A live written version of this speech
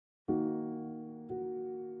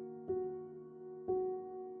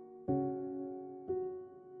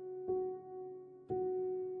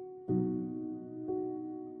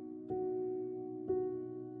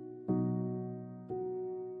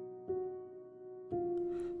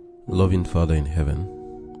Loving Father in heaven,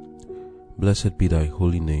 blessed be thy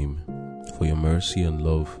holy name for your mercy and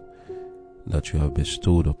love that you have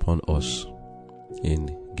bestowed upon us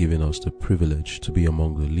in giving us the privilege to be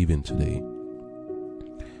among the living today.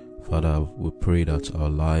 Father, we pray that our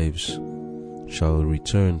lives shall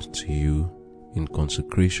return to you in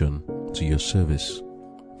consecration to your service.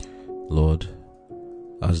 Lord,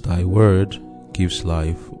 as thy word gives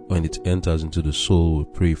life when it enters into the soul, we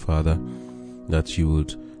pray, Father, that you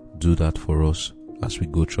would do that for us as we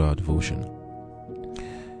go through our devotion.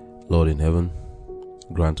 Lord in heaven,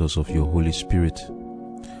 grant us of your Holy Spirit,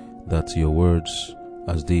 that your words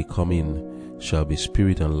as they come in shall be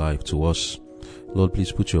spirit and life to us. Lord,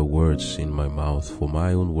 please put your words in my mouth, for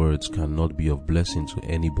my own words cannot be of blessing to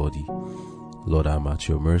anybody. Lord, I am at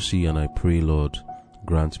your mercy, and I pray, Lord,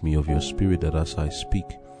 grant me of your spirit, that as I speak,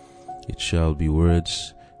 it shall be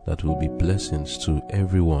words that will be blessings to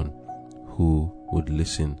everyone who would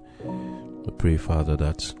listen. I pray, Father,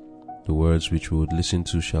 that the words which we would listen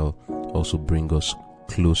to shall also bring us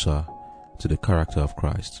closer to the character of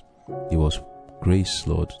Christ. Give us grace,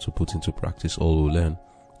 Lord, to put into practice all we learn.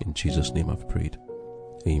 In Jesus' name I've prayed.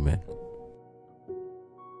 Amen.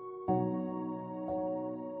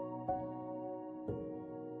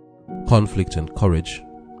 Conflict and Courage,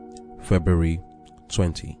 February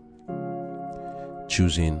 20.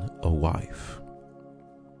 Choosing a wife.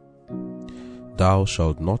 Thou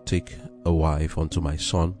shalt not take a wife unto my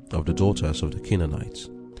son of the daughters of the Canaanites,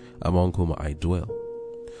 among whom I dwell,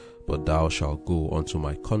 but thou shalt go unto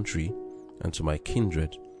my country and to my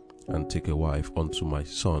kindred, and take a wife unto my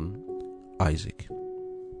son Isaac.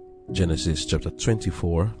 Genesis chapter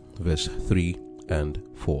 24, verse 3 and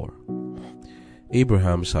 4.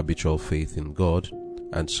 Abraham's habitual faith in God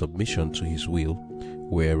and submission to his will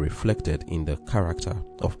were reflected in the character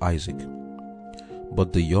of Isaac.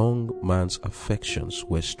 But the young man's affections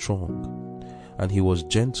were strong, and he was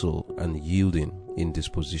gentle and yielding in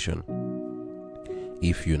disposition.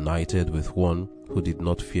 If united with one who did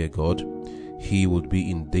not fear God, he would be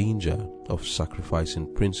in danger of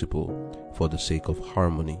sacrificing principle for the sake of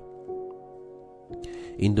harmony.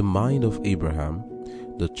 In the mind of Abraham,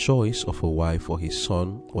 the choice of a wife for his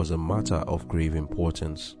son was a matter of grave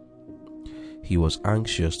importance. He was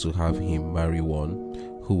anxious to have him marry one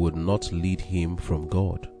who would not lead him from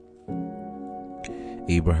God.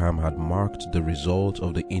 Abraham had marked the result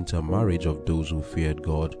of the intermarriage of those who feared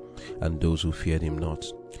God and those who feared him not,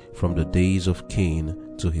 from the days of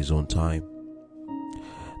Cain to his own time.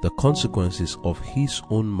 The consequences of his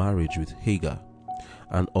own marriage with Hagar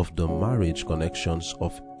and of the marriage connections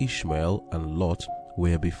of Ishmael and Lot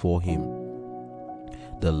were before him.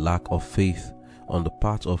 The lack of faith on the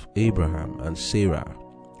part of Abraham and Sarah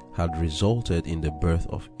had resulted in the birth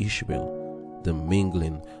of Ishmael, the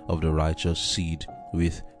mingling of the righteous seed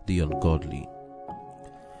with the ungodly.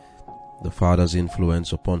 The father's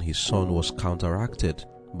influence upon his son was counteracted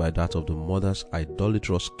by that of the mother's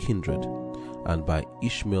idolatrous kindred and by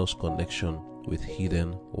Ishmael's connection with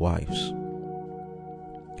heathen wives.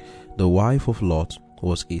 The wife of Lot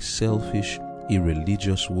was a selfish,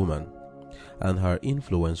 irreligious woman, and her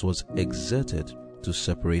influence was exerted to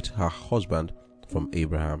separate her husband from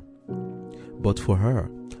Abraham. But for her,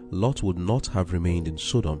 Lot would not have remained in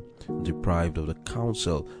Sodom, deprived of the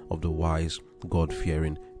counsel of the wise,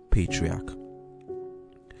 God-fearing patriarch.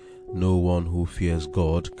 No one who fears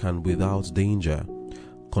God can without danger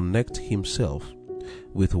connect himself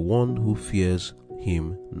with one who fears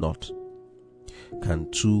him not.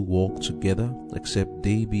 Can two walk together except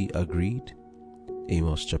they be agreed?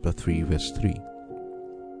 Amos chapter 3, verse 3.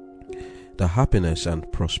 The happiness and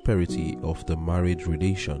prosperity of the marriage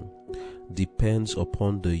relation depends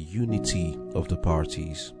upon the unity of the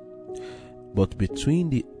parties. But between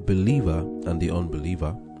the believer and the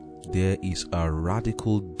unbeliever, there is a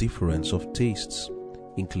radical difference of tastes,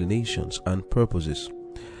 inclinations, and purposes.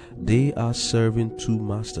 They are serving two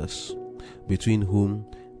masters, between whom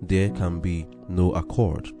there can be no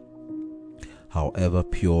accord. However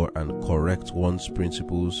pure and correct one's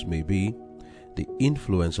principles may be, the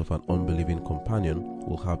influence of an unbelieving companion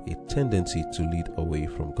will have a tendency to lead away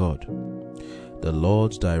from God. The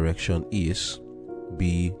Lord's direction is,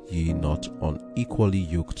 "Be ye not unequally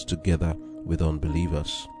yoked together with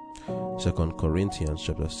unbelievers." 2 Corinthians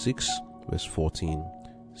chapter 6, verse 14,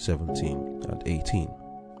 17, and 18.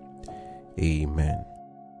 Amen.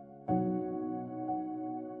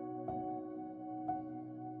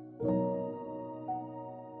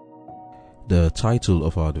 The title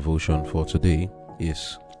of our devotion for today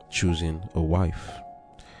is Choosing a Wife,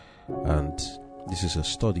 and this is a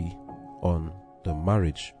study on the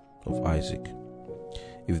marriage of Isaac.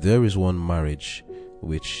 If there is one marriage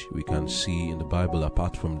which we can see in the Bible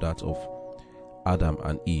apart from that of Adam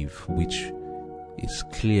and Eve, which is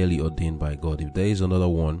clearly ordained by God. If there is another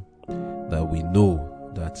one that we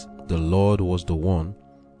know that the Lord was the one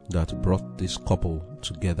that brought this couple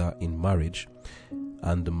together in marriage,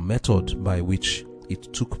 and the method by which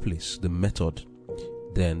it took place,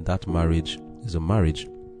 then that marriage is a marriage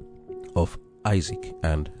of Isaac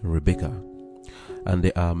and Rebekah. And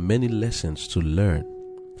there are many lessons to learn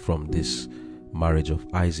from this marriage of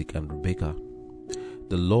Isaac and Rebekah.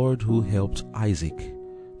 The Lord who helped Isaac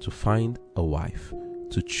to find a wife,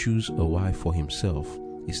 to choose a wife for himself,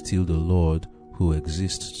 is still the Lord who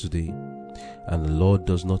exists today. And the Lord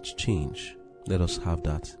does not change. Let us have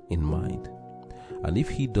that in mind. And if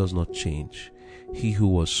he does not change, he who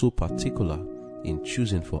was so particular in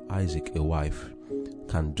choosing for Isaac a wife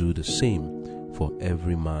can do the same for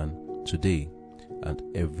every man today, and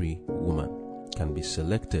every woman can be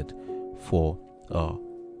selected for a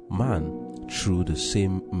man through the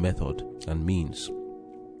same method and means.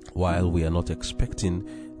 While we are not expecting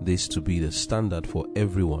this to be the standard for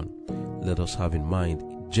everyone, let us have in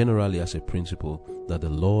mind, generally as a principle, that the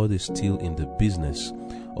Lord is still in the business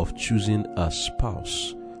of choosing a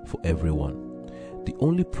spouse for everyone. The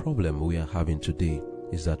only problem we are having today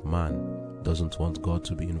is that man doesn't want God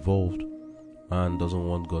to be involved. Man doesn't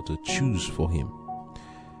want God to choose for him.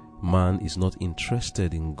 Man is not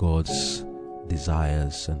interested in God's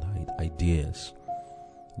desires and ideas.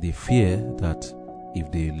 They fear that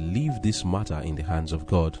if they leave this matter in the hands of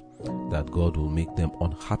God, that God will make them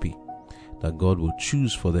unhappy, that God will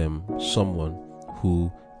choose for them someone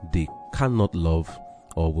who they cannot love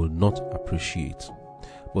or will not appreciate.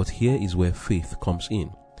 But here is where faith comes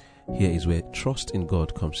in. Here is where trust in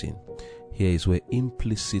God comes in. Here is where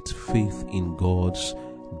implicit faith in God's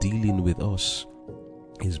dealing with us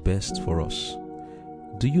is best for us.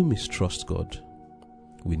 Do you mistrust God?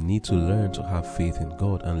 We need to learn to have faith in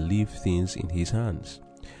God and leave things in his hands.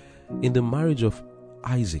 In the marriage of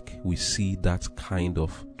Isaac, we see that kind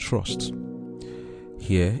of trust.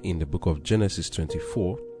 Here in the book of Genesis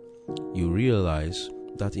 24, you realize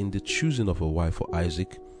that in the choosing of a wife for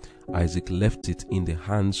Isaac, Isaac left it in the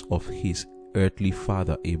hands of his earthly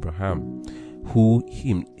father Abraham, who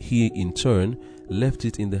he in turn left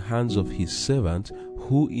it in the hands of his servant,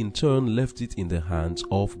 who in turn left it in the hands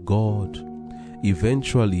of God.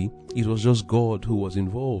 Eventually, it was just God who was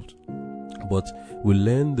involved. But we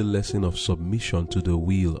learn the lesson of submission to the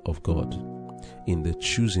will of God in the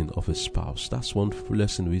choosing of a spouse. That's one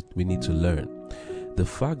lesson we need to learn. The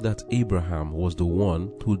fact that Abraham was the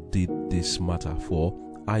one who did this matter for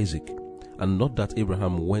Isaac, and not that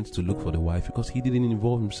Abraham went to look for the wife, because he didn't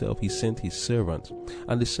involve himself. He sent his servant,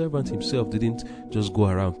 and the servant himself didn't just go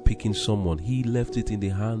around picking someone. He left it in the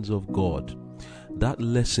hands of God. That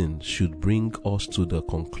lesson should bring us to the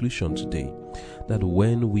conclusion today that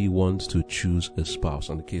when we want to choose a spouse,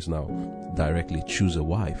 in the case now, directly choose a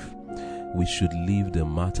wife, we should leave the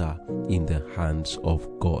matter in the hands of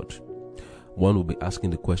God. One will be asking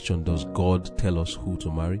the question, does God tell us who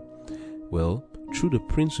to marry? Well, through the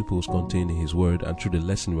principles contained in his word and through the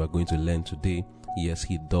lesson we are going to learn today, yes,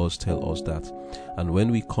 he does tell us that. And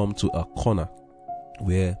when we come to a corner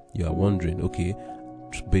where you are wondering, okay,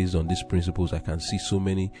 based on these principles, I can see so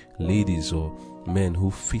many ladies or men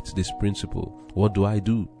who fit this principle. What do I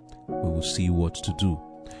do? We will see what to do.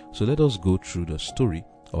 So let us go through the story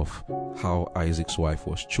of how Isaac's wife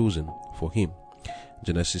was chosen for him.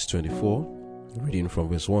 Genesis 24, reading from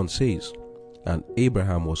verse 1 says, "And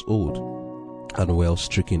Abraham was old and well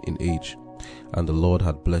stricken in age, and the Lord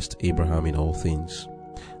had blessed Abraham in all things.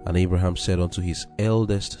 And Abraham said unto his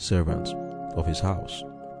eldest servant of his house,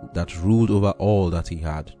 that ruled over all that he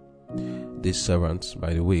had." This servant,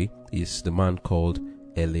 by the way, is the man called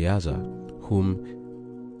Eliezer,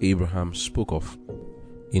 whom Abraham spoke of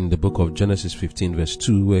in the book of Genesis 15 verse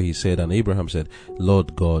 2, where he said, "And Abraham said,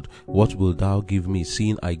 Lord God, what wilt thou give me,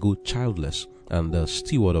 seeing I go childless? And the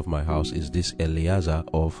steward of my house is this Eliezer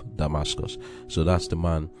of Damascus." So that's the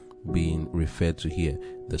man being referred to here.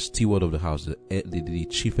 The steward of the house, the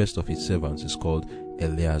chiefest of his servants, is called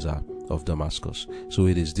Eliezer of Damascus. So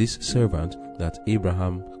it is this servant that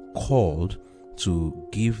Abraham called to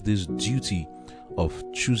give this duty of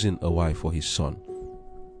choosing a wife for his son.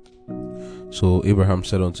 So Abraham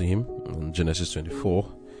said unto him, in Genesis 24,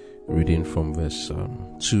 reading from verse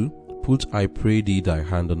 2, "Put, I pray thee, thy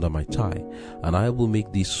hand under my thigh, and I will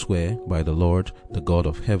make thee swear by the Lord, the God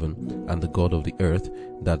of heaven and the God of the earth,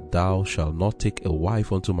 that thou shalt not take a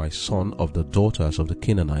wife unto my son of the daughters of the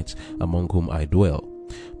Canaanites, among whom I dwell.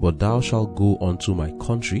 But thou shalt go unto my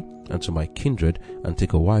country and to my kindred, and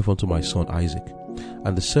take a wife unto my son Isaac.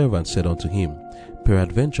 And the servant said unto him,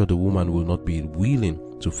 Peradventure the woman will not be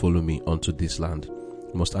willing to follow me unto this land.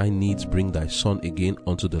 Must I needs bring thy son again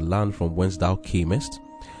unto the land from whence thou camest?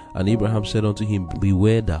 And Abraham said unto him,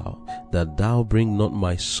 Beware thou, that thou bring not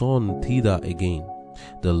my son thither again.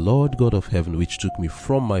 The Lord God of heaven, which took me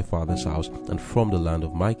from my father's house, and from the land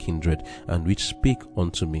of my kindred, and which spake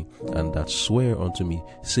unto me, and that sware unto me,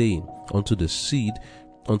 saying, Unto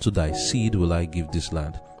thy seed will I give this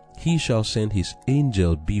land. He shall send his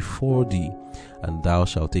angel before thee, and thou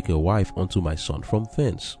shalt take a wife unto my son from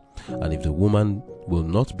thence. And if the woman will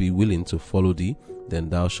not be willing to follow thee, then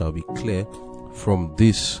thou shalt be clear from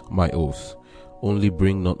this my oath. Only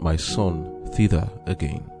bring not my son thither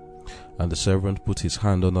again. And the servant put his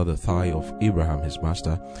hand under the thigh of Abraham his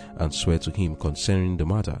master, and sware to him concerning the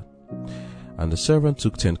matter. And the servant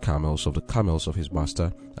took 10 camels of the camels of his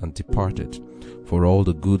master, and departed, for all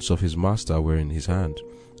the goods of his master were in his hand.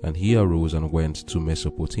 And he arose and went to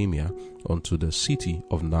Mesopotamia, unto the city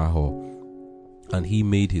of Nahor. And he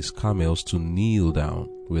made his camels to kneel down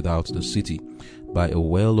without the city, by a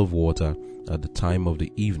well of water, at the time of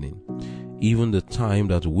the evening, even the time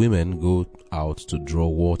that women go out to draw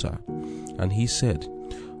water. And he said,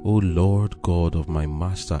 O Lord God of my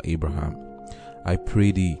master Abraham, I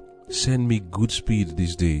pray thee, send me good speed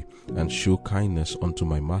this day, and show kindness unto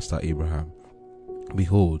my master Abraham.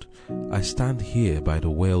 Behold, I stand here by the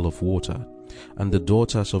well of water, and the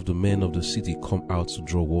daughters of the men of the city come out to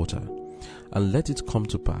draw water. And let it come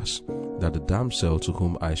to pass, that the damsel to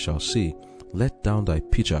whom I shall say, Let down thy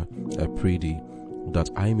pitcher, I pray thee, that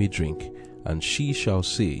I may drink, and she shall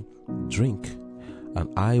say, Drink, and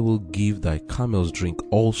I will give thy camels drink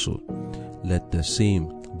also. Let the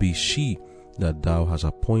same be she that thou hast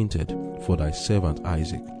appointed for thy servant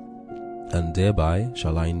Isaac. And thereby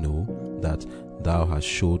shall I know that thou hast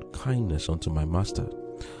showed kindness unto my master.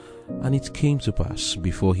 And it came to pass,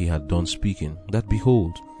 before he had done speaking, that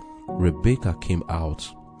behold, Rebekah came out,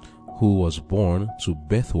 who was born to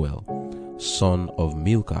Bethuel, son of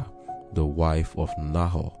Milcah, the wife of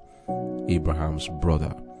Nahor, Abraham's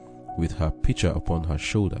brother, with her pitcher upon her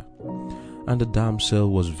shoulder. And the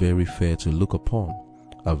damsel was very fair to look upon,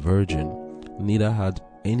 a virgin, neither had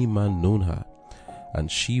any man known her. And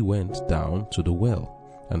she went down to the well,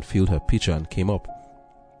 and filled her pitcher, and came up.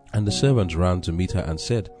 And the servant ran to meet her, and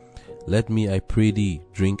said, Let me, I pray thee,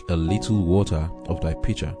 drink a little water of thy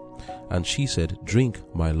pitcher. And she said, Drink,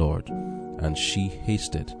 my lord. And she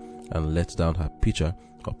hasted, and let down her pitcher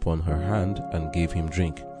upon her hand, and gave him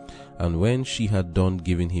drink. And when she had done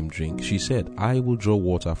giving him drink, she said, I will draw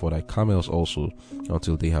water for thy camels also,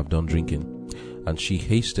 until they have done drinking. And she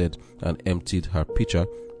hasted, and emptied her pitcher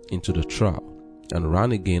into the trough, and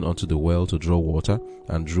ran again unto the well to draw water,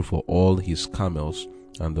 and drew for all his camels.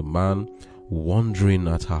 And the man, wondering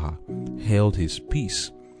at her, held his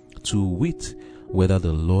peace, to wit whether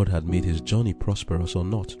the Lord had made his journey prosperous or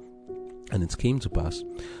not. And it came to pass,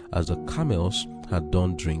 as the camels had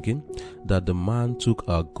done drinking, that the man took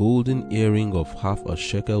a golden earring of half a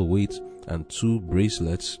shekel weight, and 2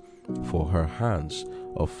 bracelets for her hands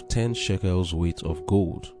of 10 shekels weight of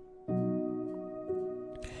gold,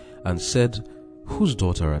 and said, Whose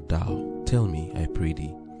daughter art thou? Tell me, I pray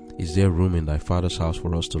thee, is there room in thy father's house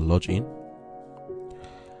for us to lodge in?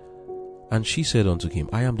 And she said unto him,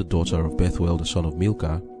 I am the daughter of Bethuel the son of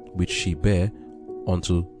Milcah, which she bare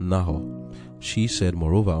unto Nahor. She said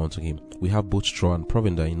moreover unto him, We have both straw and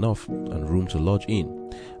provender enough, and room to lodge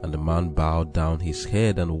in. And the man bowed down his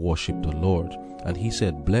head and worshipped the Lord. And he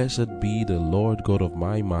said, Blessed be the Lord God of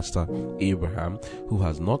my master Abraham, who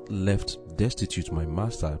has not left destitute my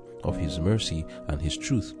master of his mercy and his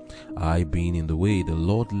truth. I being in the way, the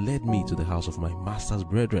Lord led me to the house of my master's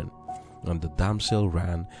brethren. And the damsel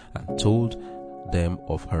ran and told them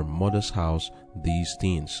of her mother's house these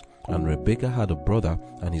things. And Rebekah had a brother,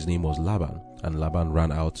 and his name was Laban. And Laban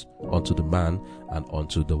ran out unto the man and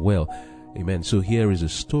unto the well. Amen. So here is a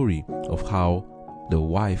story of how the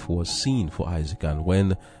wife was seen for Isaac. And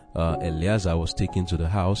when Eliezer was taken to the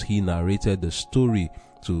house, he narrated the story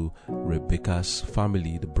to Rebekah's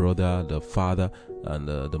family, the brother, the father, and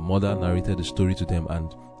the mother narrated the story to them.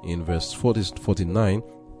 And in verse 49,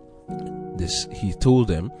 he told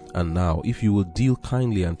them, And now, if you will deal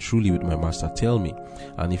kindly and truly with my master, tell me,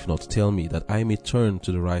 and if not, tell me, that I may turn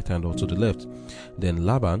to the right hand or to the left. Then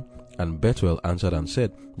Laban and Bethuel answered and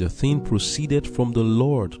said, The thing proceeded from the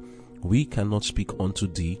Lord. We cannot speak unto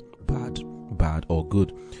thee bad or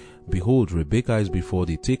good. Behold, Rebekah is before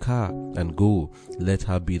thee. Take her and go. Let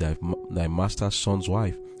her be thy master's son's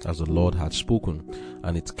wife, as the Lord had spoken.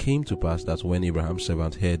 And it came to pass that when Abraham's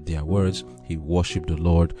servant heard their words, he worshipped the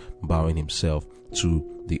Lord, bowing himself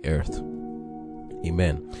to the earth.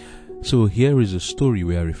 Amen. So here is a story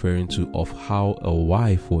we are referring to of how a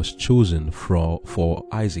wife was chosen for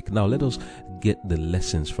Isaac. Now let us get the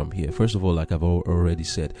lessons from here. First of all, like I've already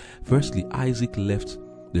said, firstly, Isaac left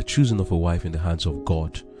the choosing of a wife in the hands of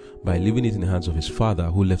God by leaving it in the hands of his father,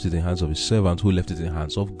 who left it in the hands of his servant, who left it in the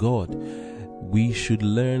hands of God. We should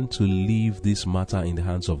learn to leave this matter in the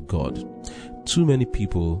hands of God. Too many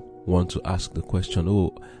people want to ask the question,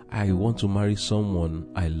 oh, I want to marry someone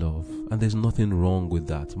I love. And there's nothing wrong with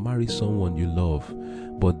that. Marry someone you love.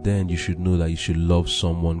 But then you should know that you should love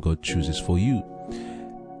someone God chooses for you.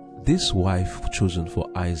 This wife chosen for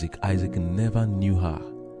Isaac never knew her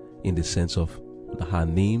in the sense of her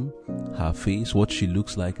name, her face, what she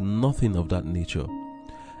looks like, nothing of that nature.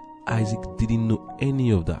 Isaac didn't know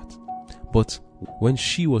any of that. But when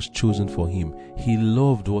she was chosen for him, he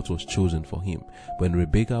loved what was chosen for him. When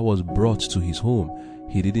Rebekah was brought to his home,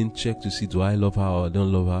 he didn't check to see, do I love her or I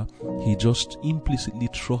don't love her? He just implicitly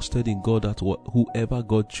trusted in God that whoever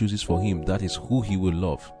God chooses for him, that is who he will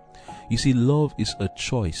love. You see, love is a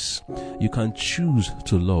choice. You can choose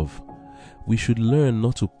to love. We should learn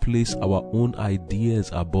not to place our own ideas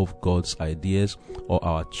above God's ideas, or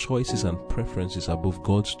our choices and preferences above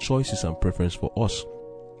God's choices and preference for us.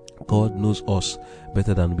 God knows us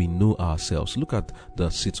better than we know ourselves. Look at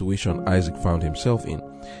the situation Isaac found himself in.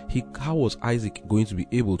 How was Isaac going to be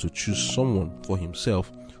able to choose someone for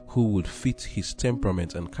himself who would fit his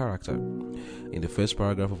temperament and character? In the first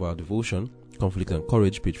paragraph of our devotion, Conflict and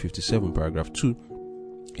Courage, page 57, paragraph 2,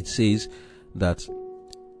 it says that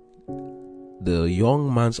the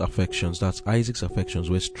young man's affections, that's Isaac's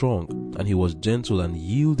affections, were strong, and he was gentle and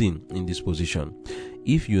yielding in disposition.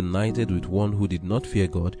 If united with one who did not fear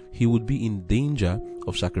God, he would be in danger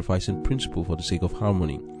of sacrificing principle for the sake of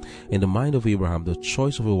harmony. In the mind of Abraham, the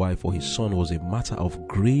choice of a wife for his son was a matter of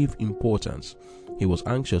grave importance. He was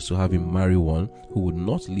anxious to have him marry one who would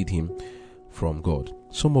not lead him from God.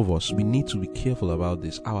 Some of us, we need to be careful about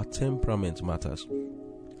this. Our temperament matters,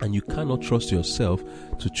 and you cannot trust yourself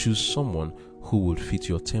to choose someone who would fit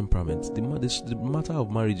your temperament. The matter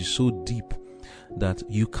of marriage is so deep that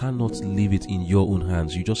you cannot leave it in your own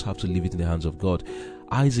hands. You just have to leave it in the hands of God.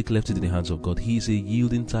 Isaac left it in the hands of God. He is a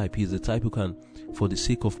yielding type. He is the type who can, for the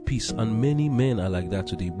sake of peace, and many men are like that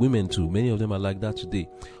today. Women too, many of them are like that today.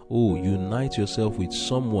 Oh, unite yourself with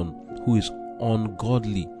someone who is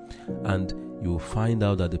ungodly, and you will find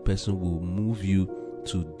out that the person will move you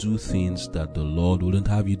to do things that the Lord wouldn't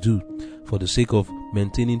have you do, for the sake of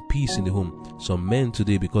maintaining peace in the home. Some men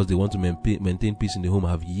today, because they want to maintain peace in the home,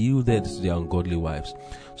 have yielded to their ungodly wives.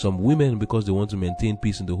 Some women, because they want to maintain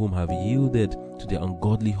peace in the home, have yielded to their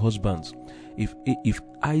ungodly husbands. If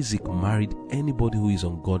Isaac married anybody who is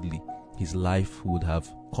ungodly, his life would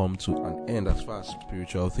have come to an end as far as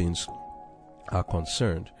spiritual things are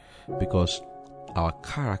concerned, because our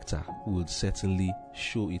character would certainly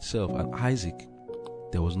show itself. And Isaac,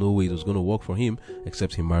 there was no way it was going to work for him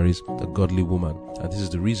except he marries a godly woman. And this is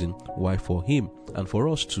the reason why for him and for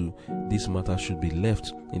us too, this matter should be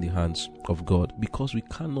left in the hands of God, because we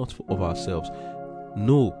cannot of ourselves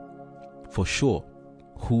know for sure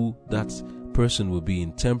who that person will be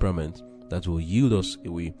in temperament that will yield us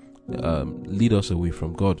away, lead us away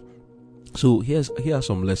from God. So here are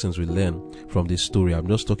some lessons we learn from this story. I'm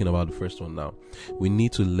just talking about the first one now. We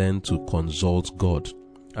need to learn to consult God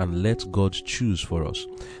and let God choose for us.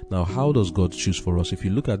 Now, how does God choose for us? If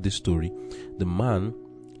you look at this story, the man,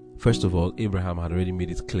 first of all, Abraham had already made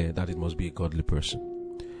it clear that it must be a godly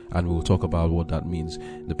person. And we'll talk about what that means.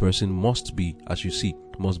 The person must be, as you see,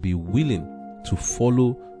 must be willing to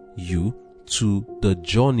follow you to the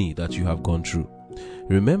journey that you have gone through.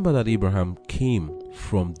 Remember that Abraham came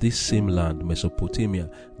from this same land, Mesopotamia,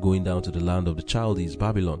 going down to the land of the Chaldees,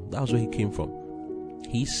 Babylon. That's where he came from.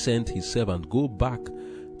 He sent his servant, go back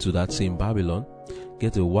to that same Babylon,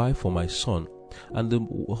 get a wife for my son. And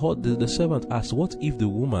the servant asked, what if the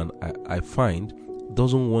woman I find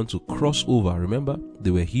doesn't want to cross over? Remember, they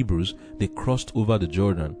were Hebrews. They crossed over the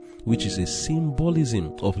Jordan, which is a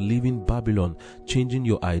symbolism of leaving Babylon, changing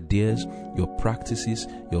your ideas, your practices,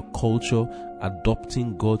 your culture,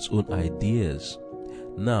 adopting God's own ideas.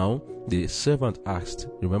 Now, the servant asked,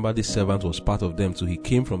 remember, this servant was part of them, so he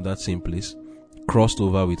came from that same place, crossed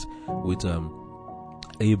over with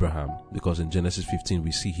Abraham, because in Genesis 15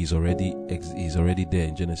 we see he's already there.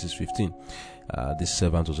 In Genesis 15, this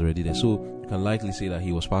servant was already there, so you can likely say that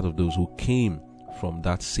he was part of those who came from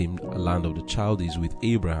that same land of the Chaldees with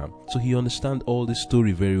Abraham. So he understands all this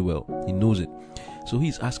story very well. He knows it. So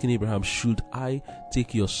he's asking Abraham, should I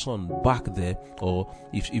take your son back there, or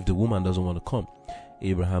if the woman doesn't want to come?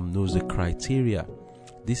 Abraham knows the criteria.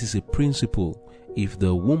 This is a principle. if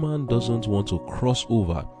the woman doesn't want to cross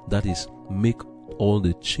over, that is, make all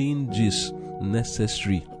the changes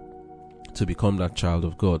necessary to become that child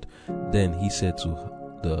of God, then he said to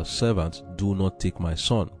the servant, do not take my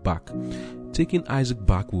son back. Taking Isaac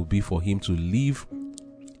back will be for him to leave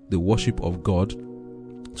the worship of God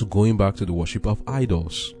to going back to the worship of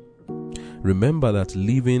idols. Remember that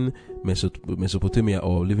leaving Mesopotamia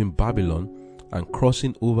or leaving Babylon and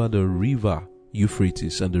crossing over the river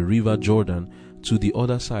Euphrates and the river Jordan to the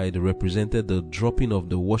other side represented the dropping of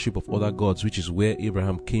the worship of other gods, which is where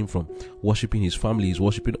Abraham came from. Worshipping his family is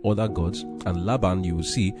worshipping other gods, and Laban, you will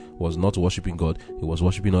see, was not worshipping God, he was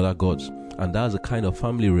worshipping other gods. And that's the kind of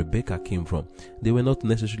family Rebekah came from. They were not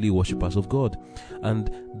necessarily worshippers of God. And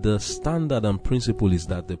the standard and principle is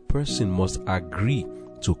that the person must agree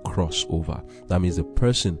to cross over. That means the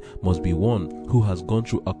person must be one who has gone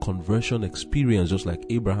through a conversion experience, just like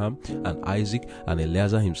Abraham and Isaac and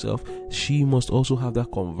Eliezer himself. She must also have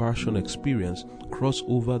that conversion experience, cross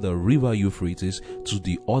over the river Euphrates to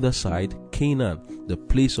the other side, Canaan, the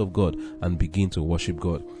place of God, and begin to worship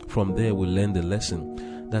God. From there we learn the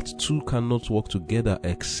lesson that two cannot walk together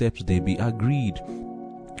except they be agreed.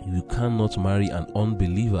 You cannot marry an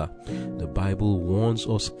unbeliever. The Bible warns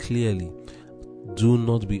us clearly, do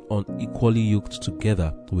not be unequally yoked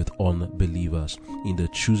together with unbelievers. In the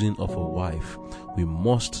choosing of a wife, we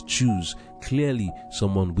must choose clearly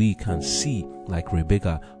someone we can see, like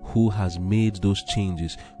Rebekah, who has made those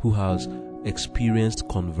changes, who has experienced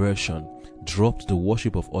conversion, dropped the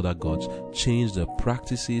worship of other gods, changed the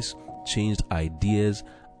practices, changed ideas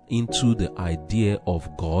into the idea of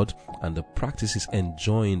God, and the practices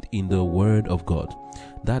enjoined in the Word of God.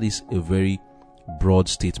 That is a very broad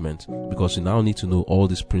statement, because you now need to know all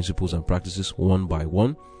these principles and practices one by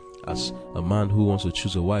one. As a man who wants to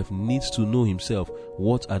choose a wife needs to know himself,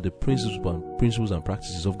 what are the principles and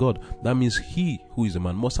practices of God. That means he who is a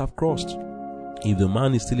man must have crossed. If the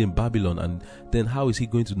man is still in Babylon, and then how is he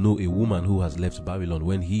going to know a woman who has left Babylon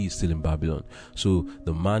when he is still in Babylon? So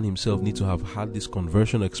the man himself needs to have had this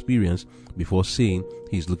conversion experience before saying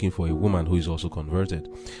he's looking for a woman who is also converted.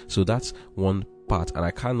 So that's one part, and I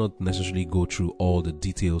cannot necessarily go through all the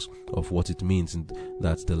details of what it means, and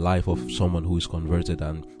that's the life of someone who is converted.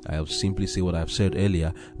 And I'll simply say what I've said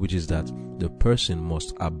earlier, which is that the person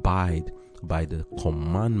must abide by the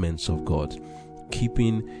commandments of God,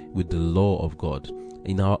 keeping with the law of God.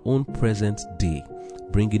 In our own present day,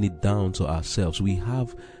 bringing it down to ourselves, we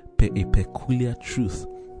have a peculiar truth.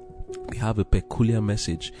 We have a peculiar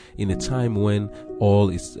message in a time when all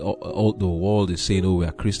the world is saying, oh, we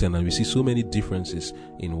are Christian, and we see so many differences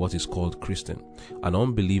in what is called Christian. An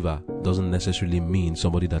unbeliever doesn't necessarily mean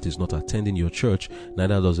somebody that is not attending your church,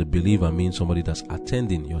 neither does a believer mean somebody that's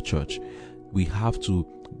attending your church. We have to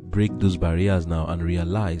break those barriers now and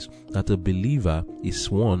realize that a believer is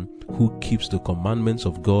one who keeps the commandments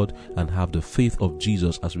of God and have the faith of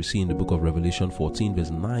Jesus, as we see in the book of Revelation 14 verse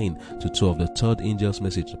 9 to 12, the third angel's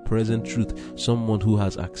message, the present truth, someone who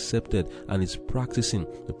has accepted and is practicing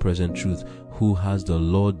the present truth, who has the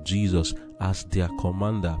Lord Jesus as their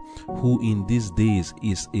commander, who in these days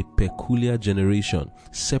is a peculiar generation,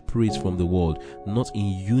 separate from the world, not in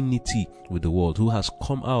unity with the world, who has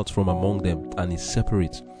come out from among them and is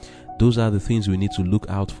separate. Those are the things we need to look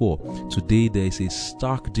out for. Today there is a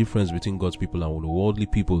stark difference between God's people and the worldly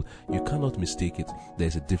people. You cannot mistake it.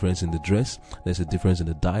 There's a difference in the dress, there's a difference in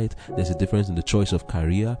the diet, there's a difference in the choice of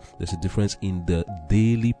career, there's a difference in the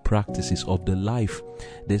daily practices of the life,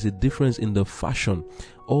 there's a difference in the fashion.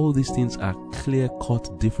 All these things are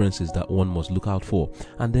clear-cut differences that one must look out for.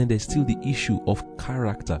 And then there's still the issue of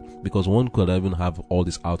character, because one could even have all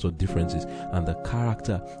these outward differences and the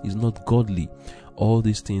character is not godly. All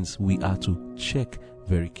these things we are to check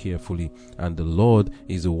very carefully, and the Lord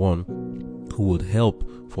is the one who would help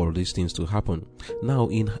for these things to happen. Now,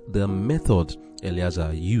 in the method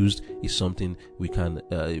Eliezer used is something we can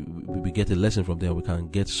we get a lesson from there. We can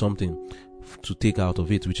get something to take out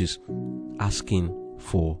of it, which is asking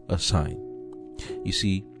for a sign. You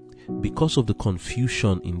see, because of the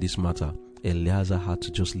confusion in this matter, Eliezer had to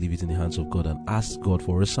just leave it in the hands of God and ask God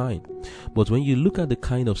for a sign. But when you look at the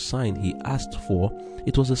kind of sign he asked for,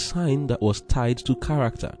 it was a sign that was tied to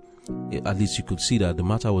character. At least you could see that the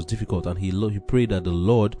matter was difficult, and he prayed that the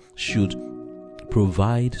Lord should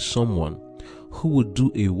provide someone who would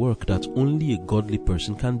do a work that only a godly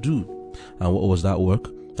person can do. And what was that work?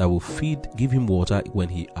 That will give him water when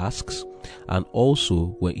he asks, and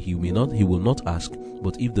also when he will not ask.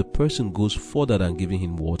 But if the person goes further than giving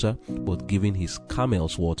him water, but giving his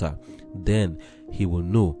camels water, then he will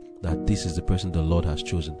know that this is the person the Lord has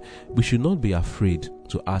chosen. We should not be afraid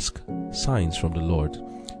to ask signs from the Lord.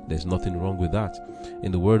 There's nothing wrong with that.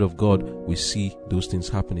 In the Word of God, we see those things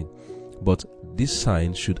happening. But this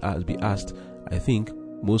sign should be asked, I think,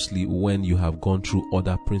 mostly when you have gone through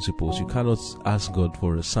other principles. You cannot ask God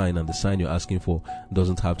for a sign, and the sign you're asking for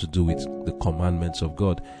doesn't have to do with the commandments of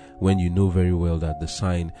God, when you know very well that the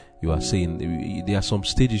sign you are saying, there are some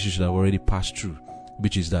stages you should have already passed through,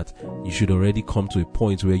 which is that you should already come to a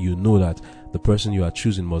point where you know that the person you are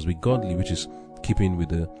choosing must be godly, which is keeping with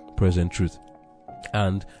the present truth.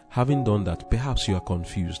 And having done that, perhaps you are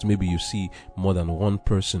confused. Maybe you see more than one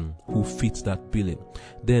person who fits that billing.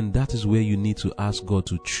 Then that is where you need to ask God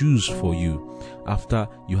to choose for you, after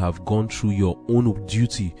you have gone through your own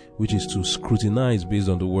duty, which is to scrutinize based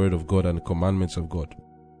on the Word of God and the commandments of God.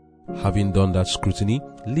 Having done that scrutiny,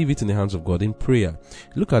 leave it in the hands of God in prayer.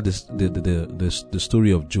 Look at this, the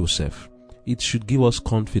story of Joseph. It should give us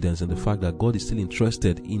confidence in the fact that God is still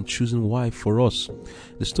interested in choosing wife for us.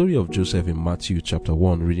 The story of Joseph in Matthew chapter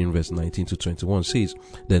 1, reading verse 19 to 21 says,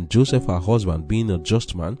 Then Joseph, her husband, being a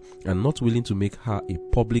just man and not willing to make her a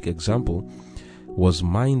public example, was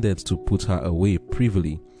minded to put her away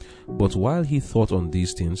privily. But while he thought on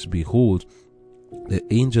these things, behold, the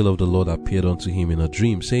angel of the Lord appeared unto him in a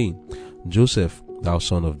dream, saying, Joseph, thou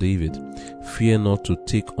son of David, fear not to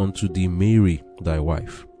take unto thee Mary thy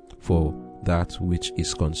wife, for that which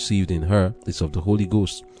is conceived in her is of the Holy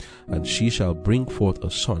Ghost, and she shall bring forth a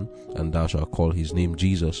son, and thou shalt call his name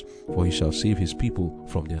Jesus, for he shall save his people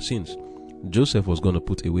from their sins. Joseph was going to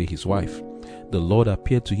put away his wife. The Lord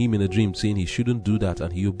appeared to him in a dream, saying he shouldn't do that,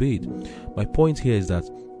 and he obeyed. My point here is that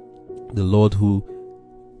the Lord who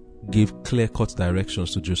gave clear-cut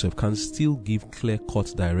directions to Joseph can still give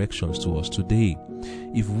clear-cut directions to us today.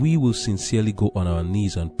 If we will sincerely go on our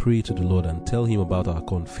knees and pray to the Lord and tell him about our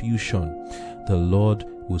confusion, the Lord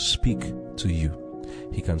will speak to you.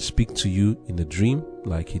 He can speak to you in a dream,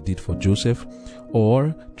 like he did for Joseph,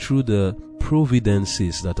 or through the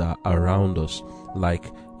providences that are around us, like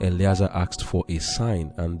Eliezer asked for a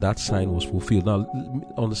sign, and that sign was fulfilled. Now,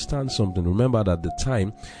 understand something. Remember that the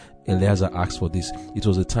time Eliezer asked for this, it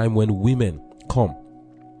was a time when women come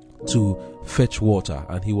to fetch water,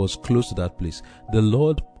 and he was close to that place. The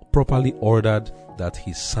Lord properly ordered that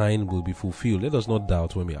his sign will be fulfilled. Let us not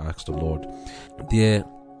doubt when we ask the Lord. There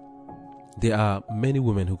are many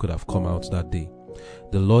women who could have come out that day.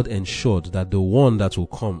 The Lord ensured that the one that will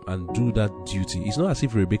come and do that duty, it's not as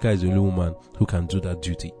if Rebecca is the only woman who can do that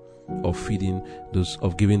duty of feeding those,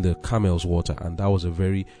 of giving the camels water. And that was a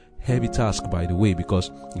very heavy task, by the way,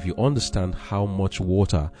 because if you understand how much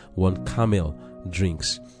water one camel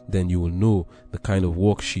drinks, then you will know the kind of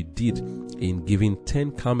work she did in giving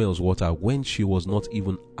 10 camels water when she was not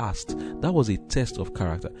even asked. That was a test of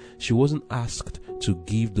character. She wasn't asked to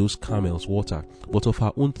give those camels water, but of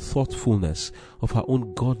her own thoughtfulness, of her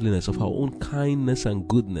own godliness, of her own kindness and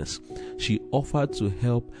goodness, she offered to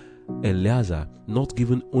help Eliezer, not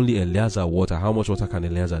giving only Eliezer water. How much water can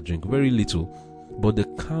Eliezer drink? Very little. But the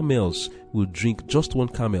camels will drink, just one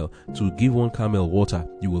camel. To give one camel water,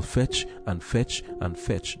 you will fetch and fetch and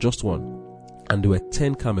fetch, just one. And there were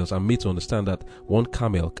 10 camels. I'm made to understand that one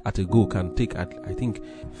camel at a go can take, I think,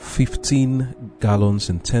 15 gallons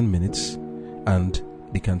in 10 minutes, and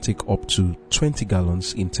they can take up to 20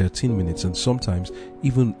 gallons in 13 minutes. And sometimes,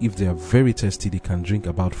 even if they are very thirsty, they can drink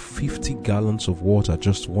about 50 gallons of water,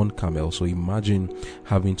 just one camel. So imagine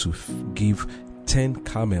having to give 10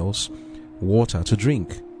 camels water to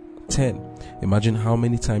drink. 10. Imagine how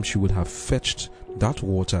many times she would have fetched that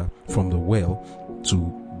water from the well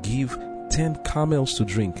to give 10 camels to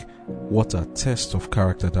drink. What a test of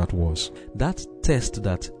character that was. That test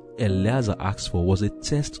that Eliezer asked for was a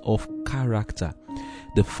test of character.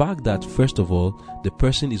 The fact that, first of all, the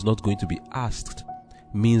person is not going to be asked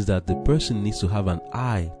means that the person needs to have an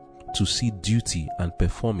eye to see duty and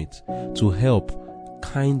perform it, to help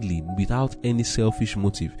kindly without any selfish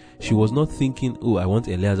motive. She was not thinking, oh, I want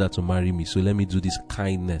Eliezer to marry me, so let me do this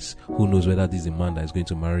kindness. Who knows whether this is the man that is going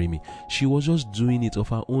to marry me? She was just doing it of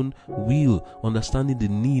her own will, understanding the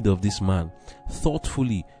need of this man.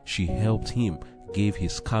 Thoughtfully, she helped him, gave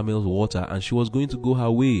his camels water, and she was going to go her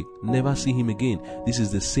way, never see him again. This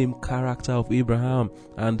is the same character of Abraham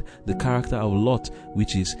and the character of Lot,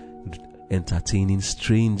 which is entertaining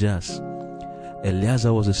strangers.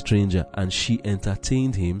 Eliezer was a stranger, and she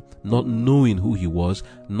entertained him, not knowing who he was,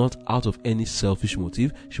 not out of any selfish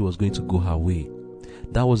motive. She was going to go her way.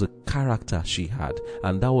 That was a character she had,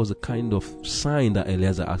 and that was the kind of sign that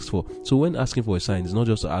Eliezer asked for. So when asking for a sign, it's not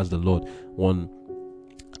just to ask the Lord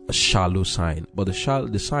a shallow sign, but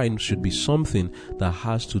the sign should be something that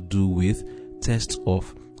has to do with tests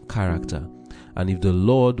of character. And if the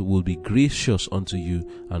Lord will be gracious unto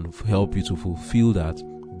you and help you to fulfill that,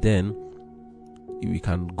 then we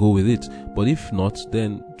can go with it. But if not,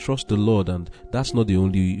 then trust the Lord, and that's not the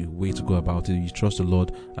only way to go about it. You trust the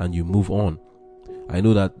Lord and you move on. I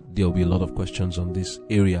know that there will be a lot of questions on this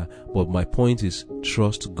area, but my point is,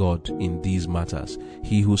 trust God in these matters.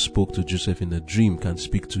 He who spoke to Joseph in a dream can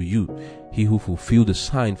speak to you. He who fulfilled the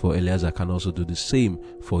sign for Eliezer can also do the same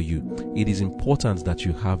for you. It is important that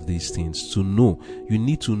you have these things to know. You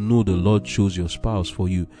need to know the Lord chose your spouse for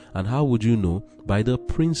you. And how would you know? By the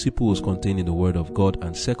principles contained in the Word of God,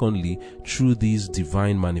 and secondly, through these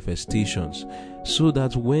divine manifestations. So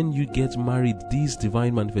that when you get married, these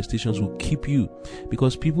divine manifestations will keep you.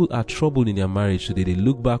 Because people are troubled in their marriage today. They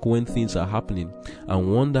look back when things are happening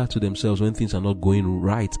and wonder to themselves when things are not going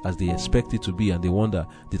right as they expect it to be, and they wonder,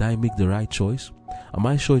 did I make the right choice? Am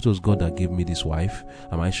I sure it was God that gave me this wife?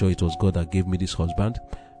 Am I sure it was God that gave me this husband?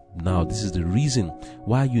 Now, this is the reason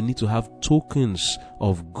why you need to have tokens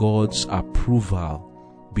of God's approval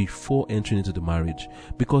before entering into the marriage,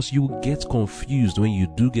 because you get confused when you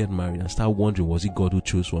do get married and start wondering, was it God who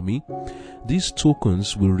chose for me? These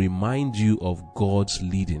tokens will remind you of God's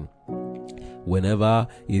leading. Whenever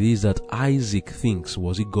it is that Isaac thinks,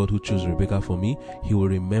 was it God who chose Rebekah for me? He will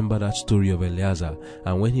remember that story of Eliezer.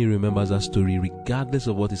 And when he remembers that story, regardless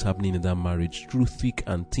of what is happening in that marriage, through thick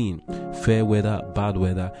and thin, fair weather, bad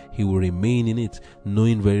weather, he will remain in it,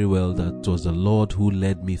 knowing very well that it was the Lord who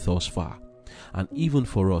led me thus far. And even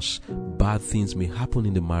for us, bad things may happen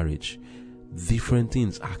in the marriage. Different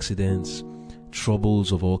things, accidents,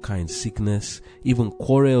 troubles of all kinds, sickness, even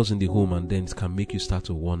quarrels in the home, and then it can make you start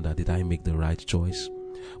to wonder, did I make the right choice?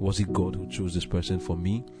 Was it God who chose this person for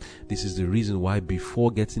me? This is the reason why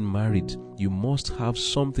before getting married, you must have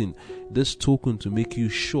something, this token, to make you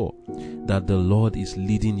sure that the Lord is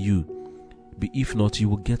leading you. If not, you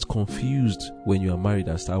will get confused when you are married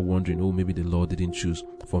and start wondering, oh, maybe the Lord didn't choose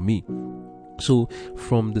for me. So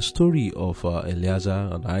from the story of Eliezer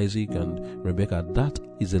and Isaac and Rebekah, that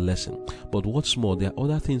is a lesson. But what's more, there are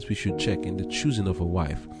other things we should check in the choosing of a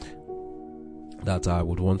wife that I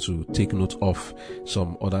would want to take note of.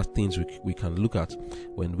 Some other things we can look at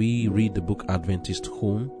when we read the book Adventist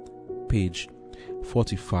Home, page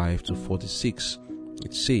 45 to 46.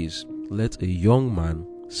 It says, let a young man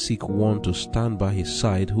seek one to stand by his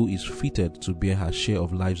side who is fitted to bear her share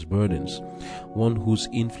of life's burdens, one whose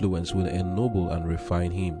influence will ennoble and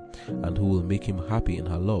refine him, and who will make him happy in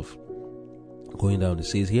her love. Going down, it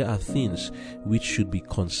says, here are things which should be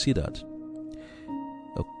considered.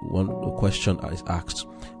 A question is asked,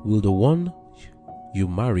 will the one you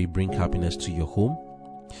marry bring happiness to your home?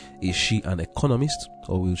 Is she an economist,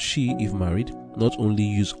 or will she, if married, not only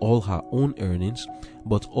use all her own earnings,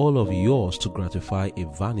 but all of yours to gratify a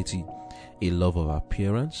vanity, a love of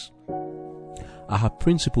appearance? Are her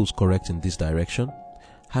principles correct in this direction?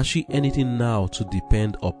 Has she anything now to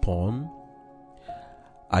depend upon?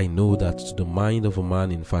 I know that to the mind of a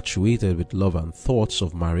man infatuated with love and thoughts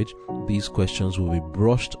of marriage, these questions will be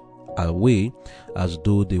brushed away as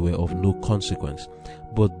though they were of no consequence.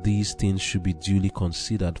 But these things should be duly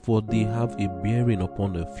considered, for they have a bearing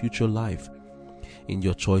upon the future life. In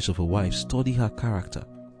your choice of a wife, study her character.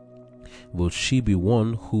 Will she be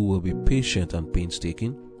one who will be patient and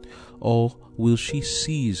painstaking? Or will she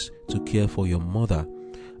cease to care for your mother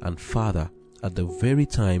and father at the very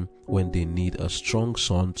time when they need a strong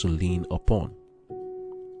son to lean upon?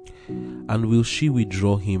 And will she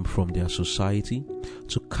withdraw him from their society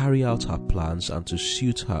to carry out her plans and to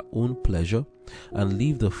suit her own pleasure, and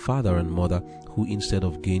leave the father and mother who, instead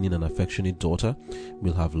of gaining an affectionate daughter,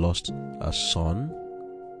 will have lost a son?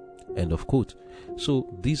 End of quote.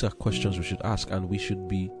 So these are questions we should ask, and we should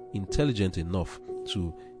be intelligent enough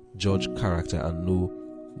to judge character and know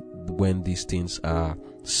when these things are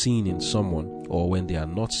seen in someone or when they are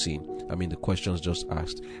not seen. I mean, the questions just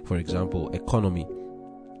asked. For example, economy.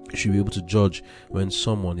 You should be able to judge when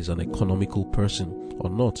someone is an economical person or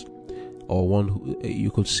not. Or one who,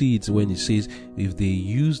 you could see it when it says, if they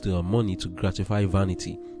use their money to gratify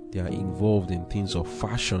vanity, they are involved in things of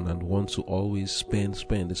fashion and want to always spend,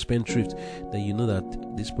 the spendthrift, then you know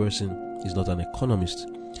that this person is not an economist.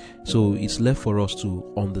 So it's left for us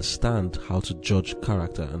to understand how to judge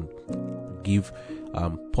character and give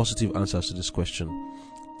positive answers to this question.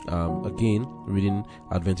 Again, reading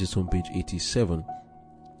Adventist Home, page 87,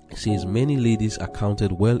 it says, many ladies are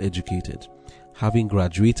counted well educated, having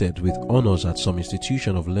graduated with honors at some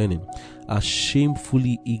institution of learning, are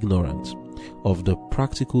shamefully ignorant of the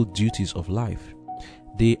practical duties of life.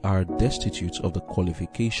 They are destitute of the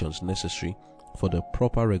qualifications necessary for the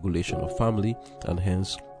proper regulation of family, and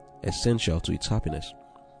hence essential to its happiness.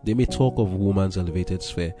 They may talk of woman's elevated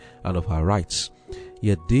sphere and of her rights,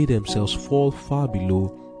 yet they themselves fall far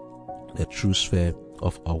below the true sphere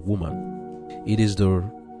of a woman. It is the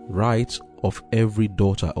right of every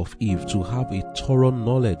daughter of Eve to have a thorough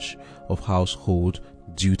knowledge of household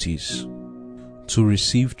duties, to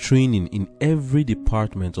receive training in every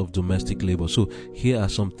department of domestic labor. So here are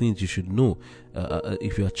some things you should know.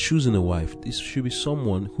 If you are choosing a wife, this should be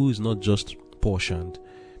someone who is not just portioned,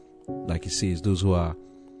 like it says, those who are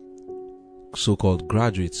so-called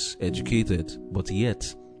graduates, educated, but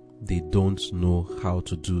yet they don't know how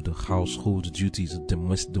to do the household duties,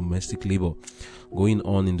 domestic labor. Going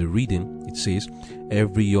on in the reading, it says,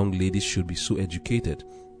 every young lady should be so educated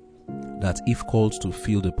that if called to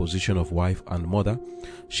fill the position of wife and mother,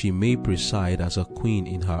 she may preside as a queen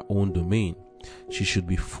in her own domain. She should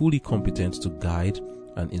be fully competent to guide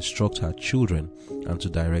and instruct her children and to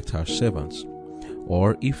direct her servants,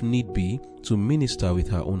 or if need be, to minister with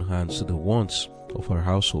her own hands to the wants of her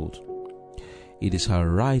household. It is her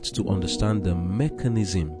right to understand the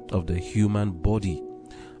mechanism of the human body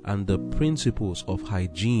and the principles of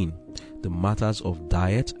hygiene, the matters of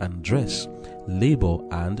diet and dress, labor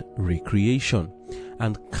and recreation,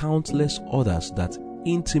 and countless others that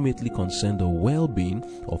intimately concern the well-being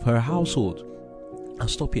of her household. And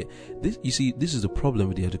stop here. This is the problem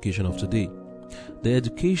with the education of today. The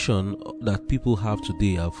education that people have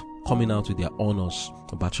today of coming out with their honors,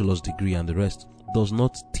 a bachelor's degree and the rest, does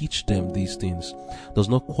not teach them these things, does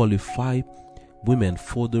not qualify women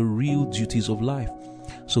for the real duties of life.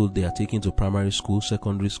 So they are taken to primary school,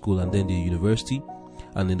 secondary school, and then the university,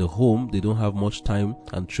 and in the home they don't have much time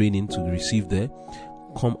and training to receive there,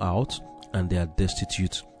 come out and they are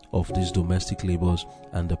destitute of these domestic labors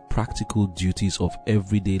and the practical duties of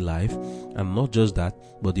everyday life. And not just that,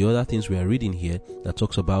 but the other things we are reading here that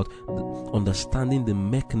talks about understanding the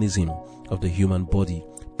mechanism of the human body,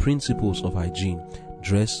 principles of hygiene,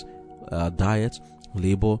 dress, diet,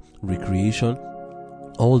 labor, recreation,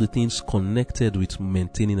 all the things connected with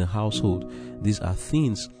maintaining a household. These are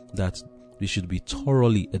things that we should be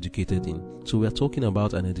thoroughly educated in. So we are talking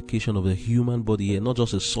about an education of the human body here, not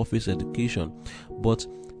just a surface education, but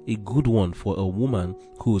a good one for a woman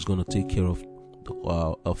who is going to take care of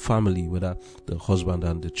a family, whether the husband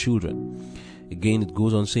and the children. Again, it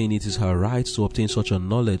goes on saying it is her right to obtain such a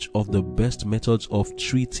knowledge of the best methods of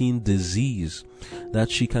treating disease that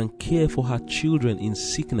she can care for her children in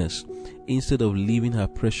sickness instead of leaving her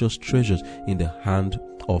precious treasures in the hand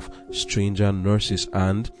of stranger nurses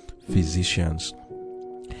and physicians.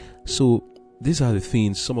 So these are the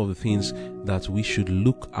things, some of the things that we should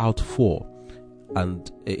look out for, and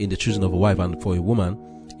in the choosing of a wife, and for a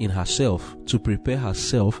woman in herself, to prepare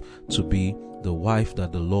herself to be the wife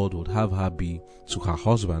that the Lord would have her be to her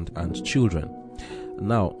husband and children.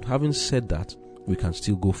 Now, having said that, we can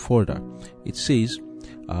still go further. It says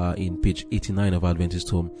in page 89 of Adventist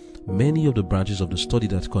Home, many of the branches of the study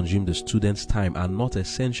that consume the student's time are not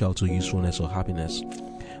essential to usefulness or happiness,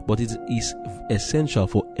 but it is essential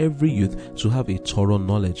for every youth to have a thorough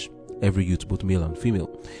knowledge, every youth, both male and female,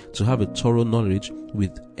 to have a thorough knowledge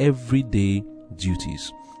with everyday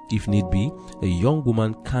duties. If need be, a young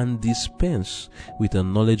woman can dispense with a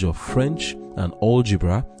knowledge of French and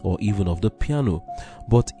algebra or even of the piano,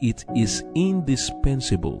 but it is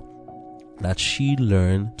indispensable that she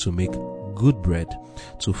learn to make good bread,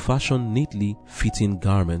 to fashion neatly fitting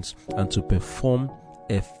garments, and to perform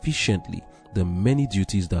efficiently the many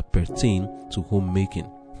duties that pertain to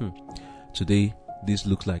homemaking. Today, this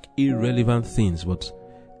looks like irrelevant things, but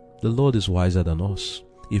the Lord is wiser than us.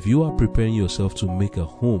 If you are preparing yourself to make a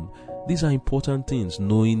home, these are important things.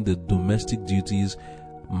 Knowing the domestic duties,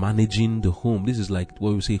 managing the home. This is like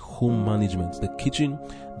what we say, home management. The kitchen,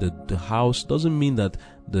 the house, doesn't mean that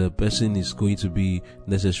the person is going to be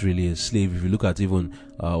necessarily a slave. If you look at even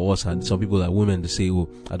some people, like women, they say, oh,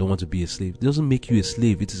 I don't want to be a slave. It doesn't make you a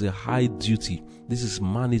slave. It is a high duty. This is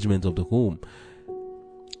management of the home.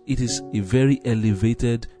 It is a very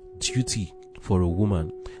elevated duty for a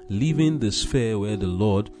woman. Leaving the sphere where the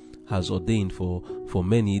Lord has ordained for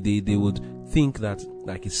many, they would think that,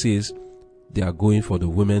 like it says, they are going for the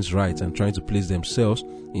women's rights and trying to place themselves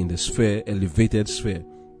in the sphere, elevated sphere.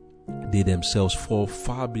 They themselves fall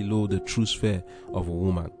far below the true sphere of a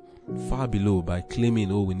woman. Far below, by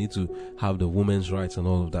claiming, oh, we need to have the women's rights and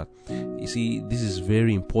all of that. You see, this is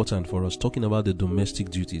very important for us, talking about the domestic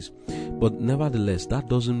duties. But nevertheless, that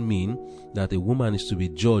doesn't mean that a woman is to be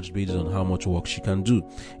judged based on how much work she can do.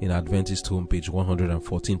 In Adventist Home, page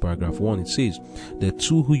 114, paragraph 1, it says, the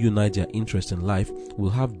two who unite their interest in life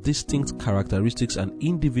will have distinct characteristics and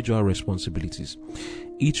individual responsibilities.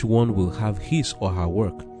 Each one will have his or her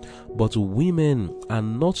work. But women are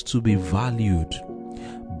not to be valued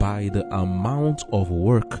by the amount of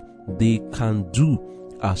work they can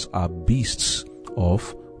do as are beasts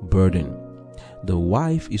of burden. The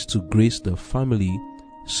wife is to grace the family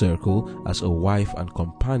circle as a wife and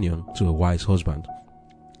companion to a wise husband.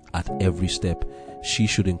 At every step, she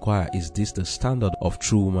should inquire, is this the standard of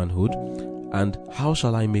true womanhood? And how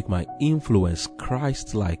shall I make my influence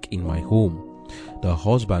Christ-like in my home? The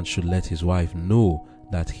husband should let his wife know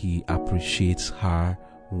that he appreciates her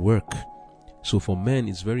work. So for men,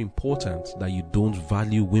 it's very important that you don't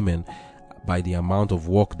value women by the amount of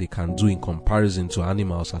work they can do in comparison to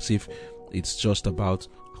animals, as if it's just about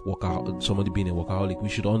somebody being a workaholic. We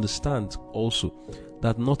should understand also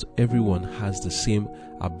that not everyone has the same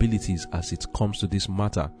abilities as it comes to this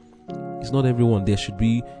matter. It's not everyone. There should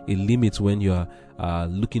be a limit when you are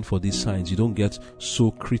looking for these signs. You don't get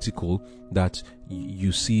so critical that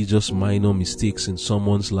you see just minor mistakes in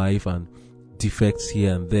someone's life and defects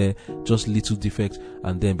here and there, just little defects,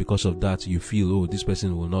 and then because of that you feel, oh, this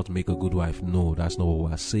person will not make a good wife. No, that's not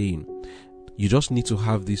what we're saying. You just need to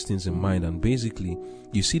have these things in mind, and basically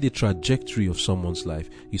you see the trajectory of someone's life,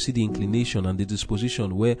 you see the inclination and the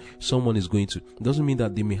disposition where someone is going to. It doesn't mean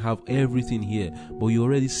that they may have everything here, but you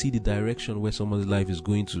already see the direction where someone's life is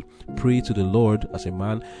going to. Pray to the Lord as a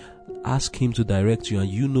man, ask him to direct you, and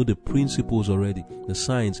you know the principles already, the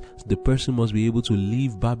signs. The person must be able to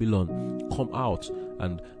leave Babylon, come out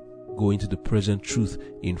and go into the present truth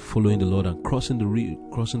in following the Lord and crossing the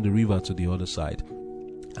river to the other side.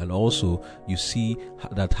 And also you see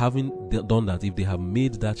that having done that, if they have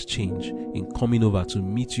made that change in coming over to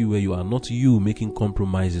meet you where you are, not you making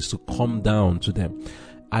compromises to come down to them.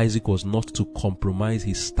 Isaac was not to compromise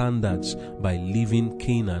his standards by leaving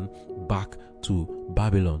Canaan back to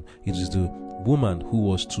Babylon. It is the woman who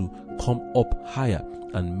was to come up higher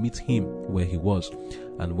and meet him where he was.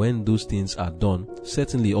 And when those things are done,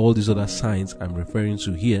 certainly all these other signs I'm referring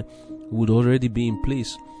to here would already be in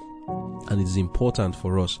place. And it is important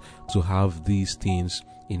for us to have these things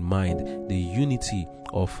in mind. The unity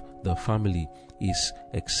of the family is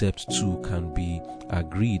except two can be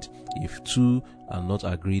agreed. If two are not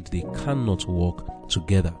agreed, they cannot walk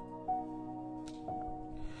together.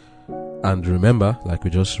 And remember, like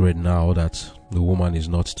we just read now, that the woman is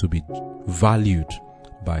not to be valued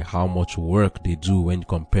by how much work they do when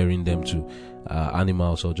comparing them to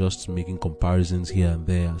animals, or just making comparisons here and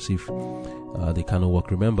there as if they cannot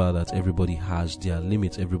work. Remember that everybody has their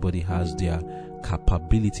limits, everybody has their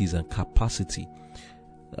capabilities and capacity,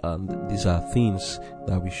 and these are things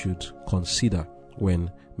that we should consider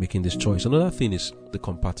when making this choice. Another thing is the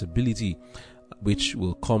compatibility, which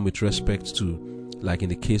will come with respect to, like in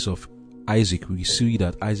the case of Isaac, we see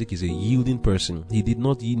that Isaac is a yielding person. He did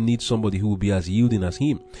not need somebody who would be as yielding as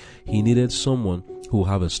him. He needed someone who will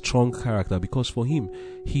have a strong character, because for him,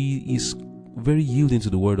 he is very yielding to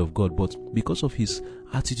the word of God, but because of his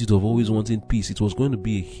attitude of always wanting peace, it was going to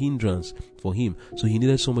be a hindrance for him. So he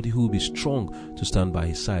needed somebody who would be strong to stand by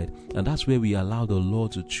his side. And that's where we allow the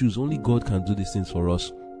Lord to choose. Only God can do these things for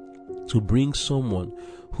us, to bring someone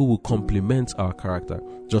who will complement our character,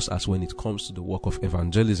 just as when it comes to the work of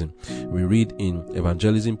evangelism. We read in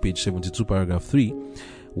Evangelism, page 72, paragraph 3,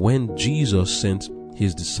 when Jesus sent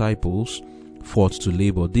his disciples forth to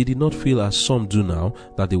labor, they did not feel as some do now,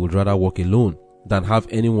 that they would rather walk alone than have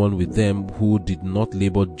anyone with them who did not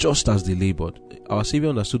labor just as they labored. Our Savior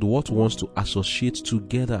understood what wants to associate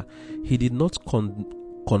together. He did not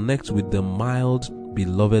connect with the mild,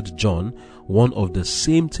 beloved John, one of the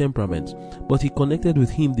same temperament, but he connected with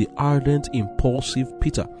him the ardent, impulsive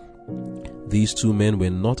Peter. These two men were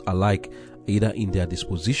not alike, either in their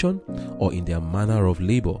disposition or in their manner of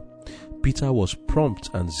labor. Peter was prompt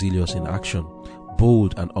and zealous in action,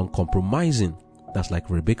 bold and uncompromising, that's like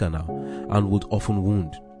Rebecca now, and would often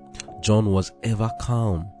wound. John was ever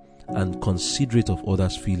calm and considerate of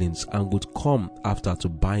others' feelings, and would come after to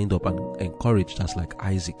bind up and encourage, that's like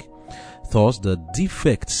Isaac. Thus, the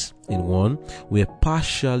defects in one were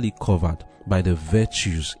partially covered by the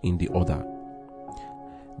virtues in the other.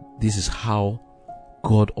 This is how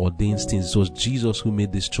God ordains things. It was Jesus who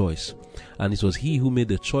made this choice, and it was he who made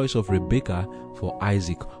the choice of Rebecca for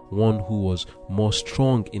Isaac, one who was more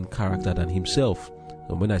strong in character than himself.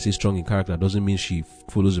 And when I say strong in character, it doesn't mean she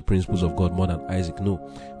follows the principles of God more than Isaac. No,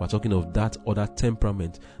 we're talking of that other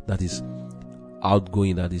temperament that is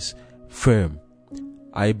outgoing, that is firm.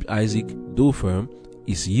 Isaac, though firm,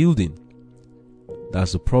 is yielding.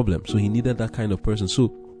 That's the problem. So he needed that kind of person.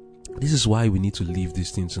 So this is why we need to leave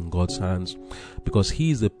these things in God's hands, because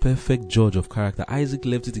he is the perfect judge of character. Isaac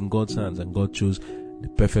left it in God's hands, and God chose the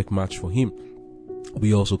perfect match for him.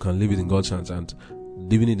 We also can leave it in God's hands, and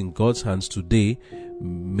leaving it in God's hands today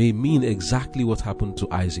may mean exactly what happened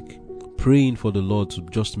to Isaac. praying for the Lord to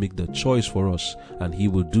just make the choice for us, and He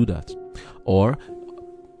will do that. Or,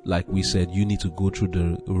 like we said, you need to go through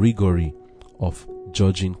the rigor of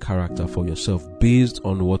judging character for yourself based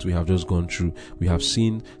on what we have just gone through. We have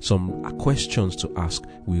seen some questions to ask.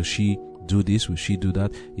 Will she do this? Will she do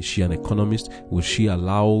that? Is she an economist? Will she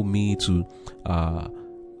allow me to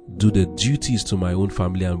do the duties to my own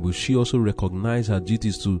family? And will she also recognize her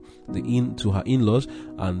duties to her in-laws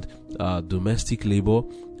and domestic labor?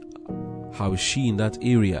 How is she in that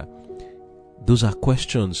area? Those are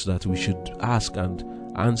questions that we should ask and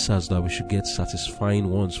answers that we should get satisfying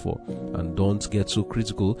ones for. And don't get so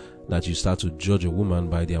critical that you start to judge a woman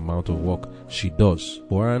by the amount of work she does.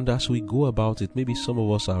 And as we go about it, maybe some of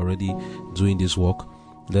us are already doing this work.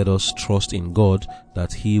 Let us trust in God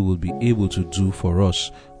that He will be able to do for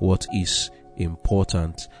us what is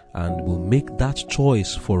important and will make that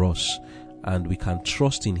choice for us, and we can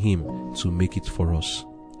trust in Him to make it for us.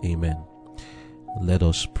 Amen. Let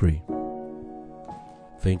us pray.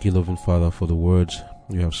 Thank you, loving Father, for the words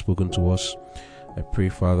you have spoken to us. I pray,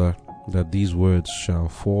 Father, that these words shall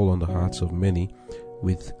fall on the hearts of many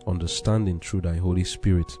with understanding through Thy Holy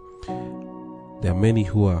Spirit. There are many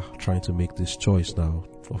who are trying to make this choice now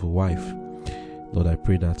of a wife. Lord, I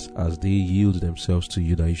pray that as they yield themselves to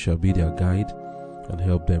You, that You shall be their guide and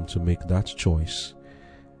help them to make that choice.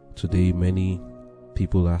 Today, many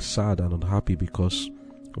people are sad and unhappy because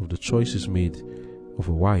of the choices made of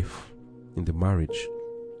a wife in the marriage.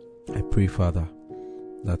 I pray, Father,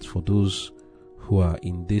 that for those who are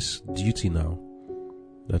in this duty now,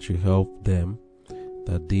 that You help them,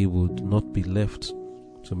 that they would not be left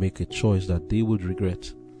to make a choice that they would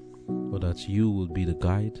regret, but that You will be the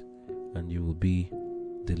guide and You will be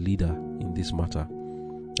the leader in this matter,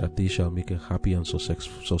 that they shall make a happy and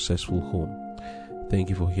successful home. Thank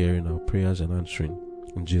You for hearing our prayers and answering.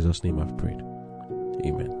 In Jesus' name I've prayed.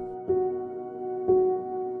 Amen.